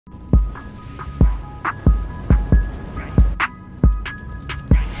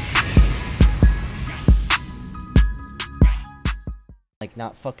like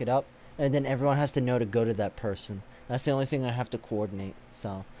not fuck it up, and then everyone has to know to go to that person. That's the only thing I have to coordinate.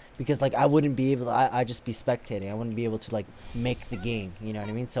 So because like I wouldn't be able to, I just be spectating. I wouldn't be able to like make the game. You know what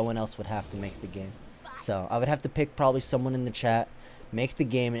I mean? Someone else would have to make the game. So I would have to pick probably someone in the chat, make the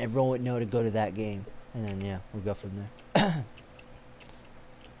game, and everyone would know to go to that game. And then yeah, we'll go from there.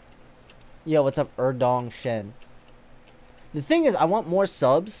 Yo, what's up, Erdong Shen? The thing is, I want more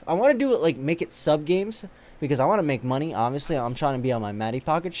subs. I want to do it like make it sub games because I want to make money. Obviously, I'm trying to be on my Matty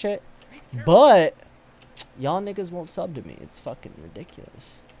Pocket shit, but y'all niggas won't sub to me. It's fucking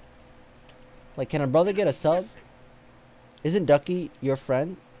ridiculous. Like, can a brother get a sub? Isn't Ducky your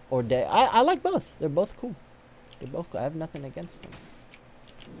friend or Day? I like both. They're both cool. They're both cool. I have nothing against them.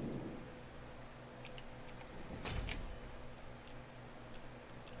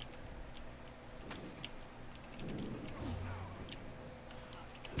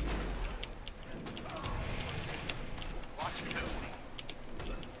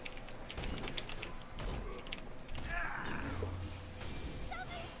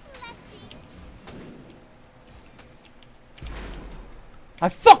 I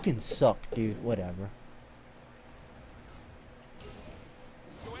fucking suck, dude. Whatever.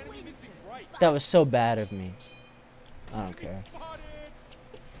 That was so bad of me. I don't care.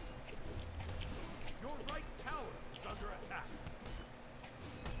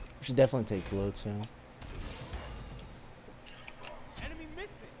 We should definitely take blow too. Enemy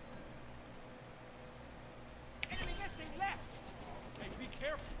missing. Enemy missing left. Hey, be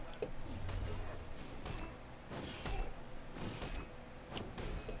careful.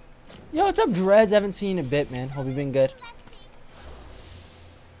 Yo, what's up, Dreads? Haven't seen you in a bit, man. Hope you've been good.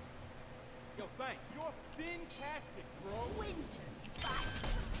 Yo, thanks. You're fantastic, bro. Winter's fire.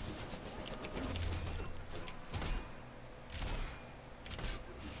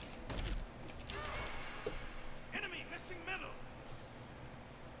 Enemy missing middle.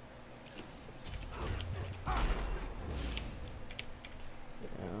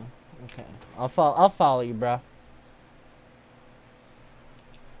 Yeah, okay. I'll follow you, bro.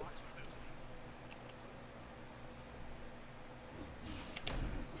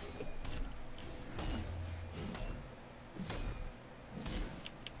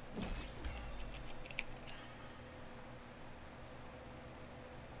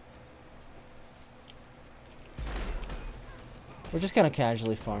 We're just kind of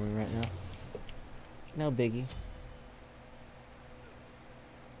casually farming right now. No biggie.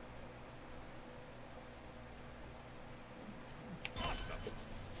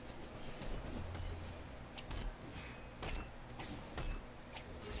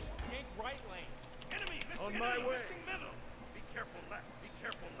 Yank right lane. Enemy missing. On my way. Missing middle. Be careful left. Be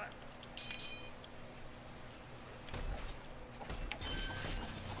careful left.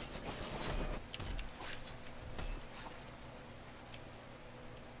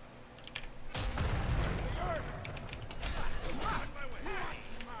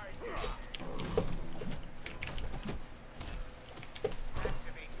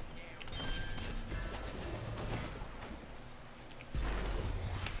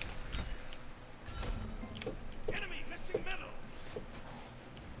 Enemy missing middle.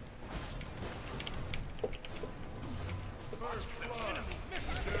 First blood. Enemy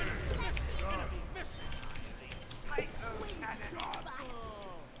missing. Enemy missing.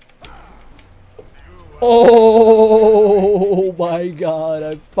 Oh my god,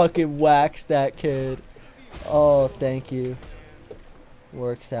 I fucking waxed that kid. Oh, thank you.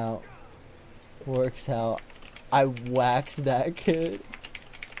 Works out. Works out. I waxed that kid.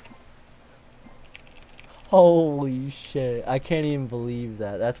 Holy shit. I can't even believe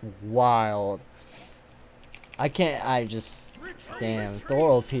that. That's wild. I just... Damn. Thor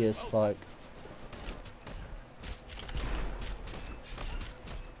OP as fuck.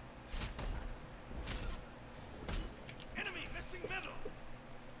 Enemy missing middle.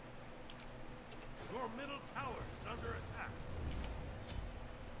 Your middle tower is under attack.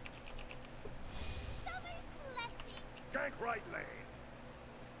 Gank right lane.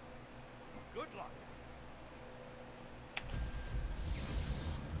 Good luck.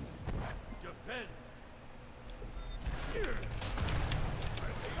 Defend.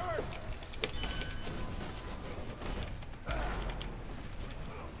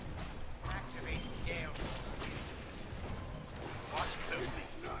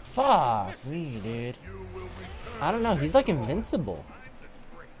 Fuck me, dude. I don't know. He's like invincible.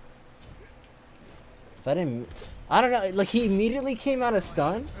 If I didn't... I don't know. Like, he immediately came out of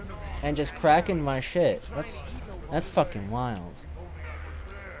stun and just cracking my shit. That's fucking wild.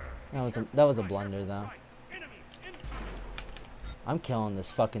 That was a blunder, though. I'm killing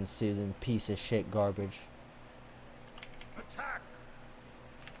this fucking Susan piece of shit garbage. Attack.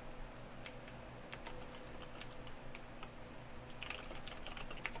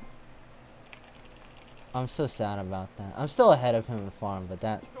 I'm so sad about that. I'm still ahead of him in farm, but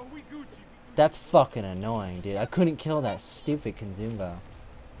Oh, we Gucci. that's fucking annoying, dude. I couldn't kill that stupid Kenzumbo.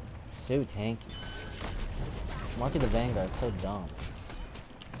 So tanky. Mark of the Vanguard, so dumb.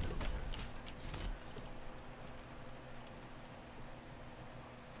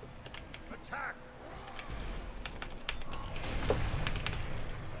 Attack.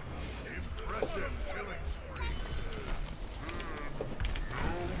 Impressive killing spree.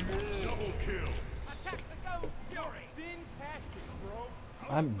 Double kill. Attack the go fury. Fantastic, bro.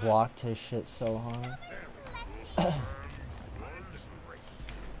 I blocked his shit so hard.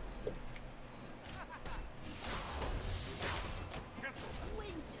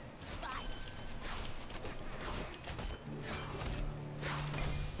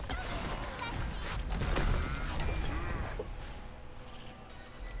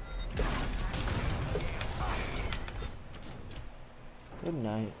 Good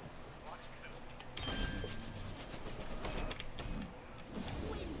night.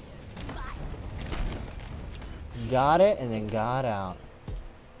 Got it and then got out.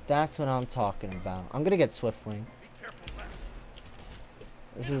 That's what I'm talking about. I'm gonna get Swiftwing.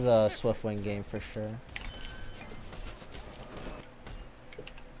 This is a Swiftwing game for sure.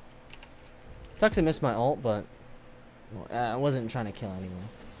 Sucks I missed my ult, but I wasn't trying to kill anyone.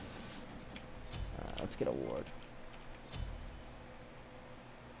 Let's get a ward.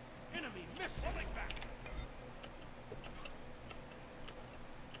 Enemy miss falling back.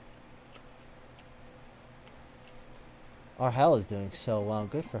 Our HEL is doing so well.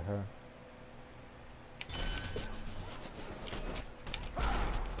 Good for her.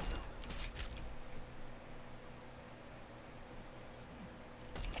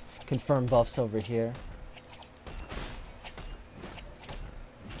 Confirm buffs over here.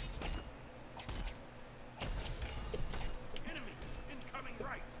 Enemy incoming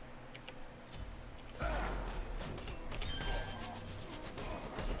right.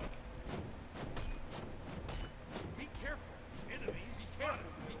 Be careful. Enemies spotted.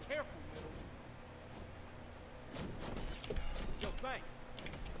 Be careful, middle. Yo, thanks.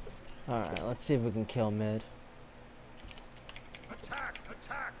 Alright, let's see if we can kill mid. Attack!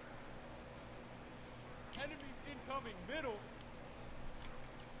 Attack! Enemies incoming middle.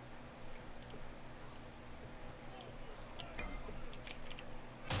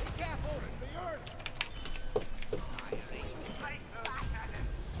 Be careful! The earth!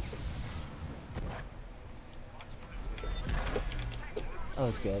 That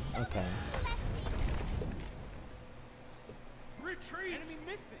was good. Okay. Retreat! Enemy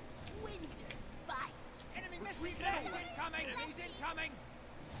missing! Winter's fight. Enemy missing! Enemies incoming! Enemies incoming!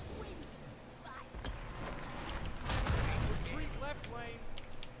 Winter's fight. Retreat left lane.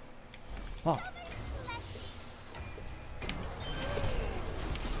 Oh.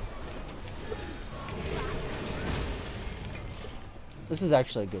 This is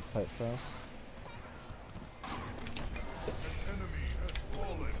actually a good fight for us. Enemy has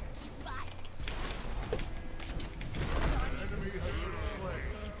fallen. Enemy has been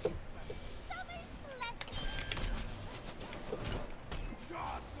slain.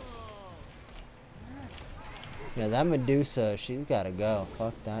 Yeah, that Medusa, she's gotta go.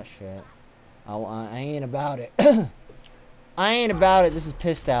 Fuck that shit. I ain't about it. I ain't about it. This is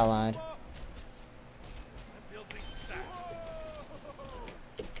pissed allied. I'm building stacks.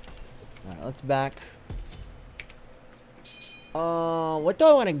 Alright, let's back. What do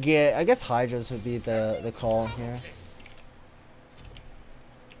I want to get? I guess Hydras would be the call here.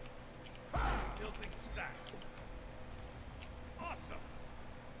 Building stacks. Awesome.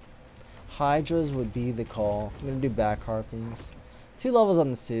 Hydras would be the call. I'm gonna do back harpies. 2 levels on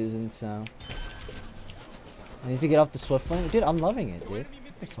the Susan, so I need to get off the Swiftwing. Dude, I'm loving it, dude. Enemy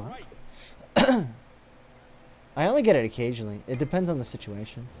It's missing fun. right. I only get it occasionally. It depends on the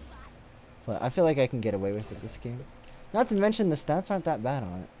situation. But I feel like I can get away with it this game. Not to mention the stats aren't that bad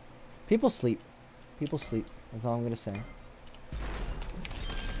on it. People sleep. People sleep. That's all I'm gonna say.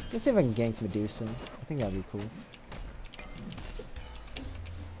 Let's see if I can gank Medusa. I think that'd be cool.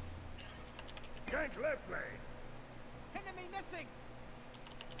 Gank left lane. Enemy missing.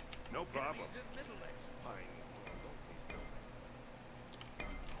 No problem. Enemies in middle lane.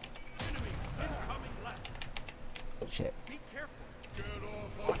 Enemy incoming left. Shit. Be careful. Get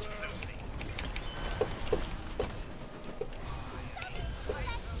off of there.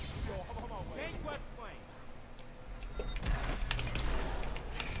 Gank left lane.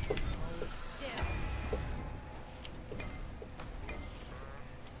 Still.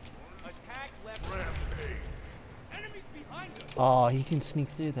 Attack left rampage. Enemies behind us. Oh, he can sneak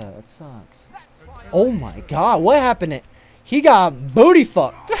through that. That sucks. That's fire. Oh my god, what happened? He got booty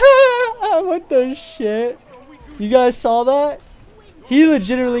fucked. What the shit? You guys saw that? He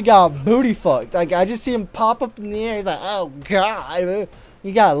legitimately got booty fucked. Like, I just see him pop up in the air. He's like, oh god.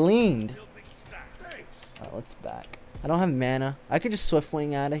 He got leaned. Alright, let's back. I don't have mana. I could just swift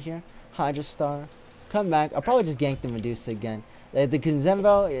wing out of here. Hydra Star. Come back. I'll probably just gank the Medusa again. The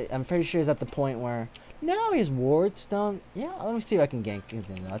Kenzembo, I'm pretty sure, is at the point where... No, his ward stone. Yeah, let me see if I can gank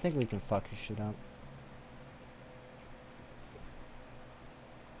Kenzembo. I think we can fuck his shit up.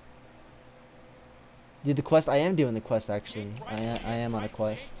 Dude, the quest. I am doing the quest, actually. I am on a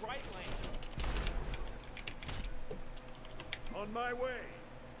quest. On my way.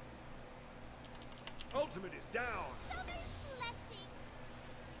 Ultimate is down.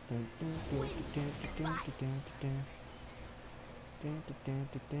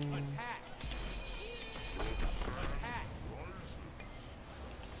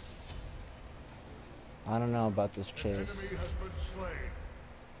 I don't know about this chase.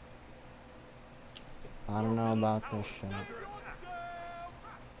 I don't know about this shit.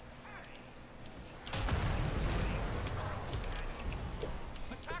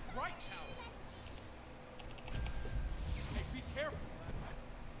 Attack right now. Hey, be careful.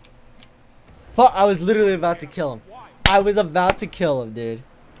 Fuck, I was literally about to kill him. I was about to kill him, dude.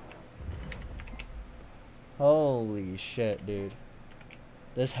 Holy shit, dude.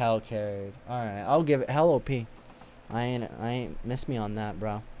 This HEL carried. Alright, I'll give it HEL OP. I ain't miss me on that,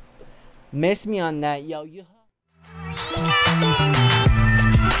 bro. Miss me on that, yo. You